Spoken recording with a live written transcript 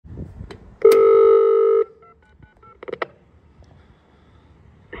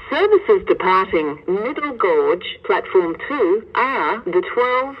Services departing Middle Gorge, Platform 2, are the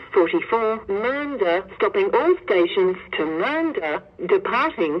 12:44 Mernda, stopping all stations to Mernda,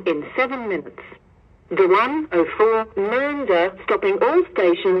 departing in 7 minutes. The 1:04 Mernda, stopping all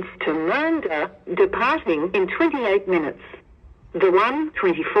stations to Mernda, departing in 28 minutes. The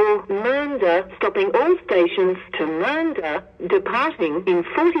 1:24 Mernda, stopping all stations to Mernda, departing in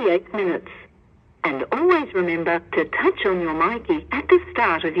 48 minutes. And always remember to touch on your Mikey at the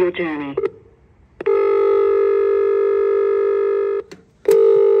start of your journey.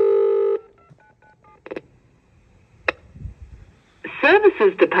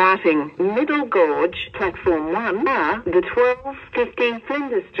 Services departing Middle Gorge, Platform 1, are the 12:50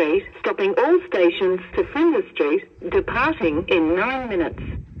 Flinders Street, stopping all stations to Flinders Street, departing in 9 minutes.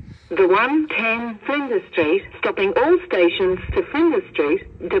 The 1:10 Flinders Street, stopping all stations to Flinders Street,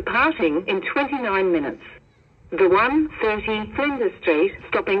 departing in 29 minutes. The 1:30 Flinders Street,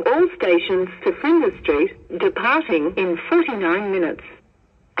 stopping all stations to Flinders Street, departing in 49 minutes.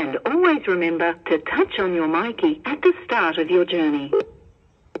 And always remember to touch on your Mikey at the start of your journey.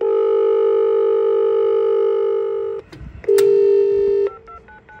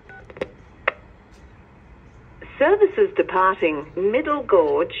 Services departing Middle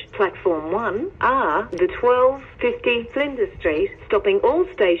Gorge, Platform 1, are the 12:50 Flinders Street, stopping all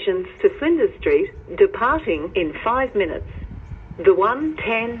stations to Flinders Street, departing in 5 minutes. The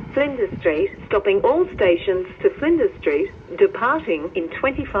 1:10 Flinders Street, stopping all stations to Flinders Street, departing in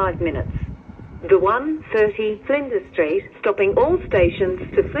 25 minutes. The 1:30 Flinders Street, stopping all stations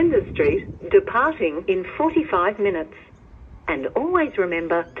to Flinders Street, departing in 45 minutes. And always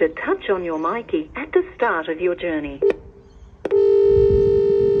remember to touch on your Mikey at the start of your journey.